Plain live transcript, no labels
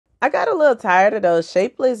I got a little tired of those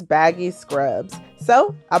shapeless baggy scrubs,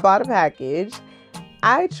 so I bought a package.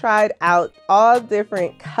 I tried out all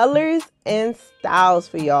different colors and styles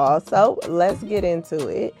for y'all, so let's get into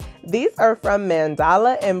it. These are from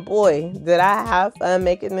Mandala, and boy, did I have fun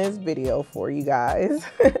making this video for you guys.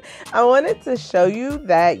 I wanted to show you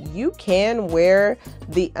that you can wear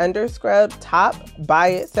the underscrub top by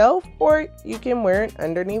itself, or you can wear it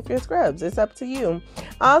underneath your scrubs. It's up to you.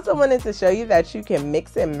 I also wanted to show you that you can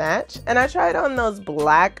mix and match, and I tried on those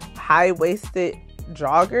black high-waisted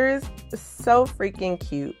joggers. So freaking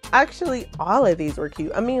cute. Actually, all of these were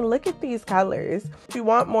cute. I mean, look at these colors. If you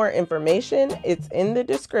want more information, it's in the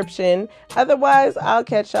description. Otherwise, I'll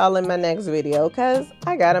catch y'all in my next video because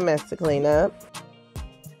I got a mess to clean up.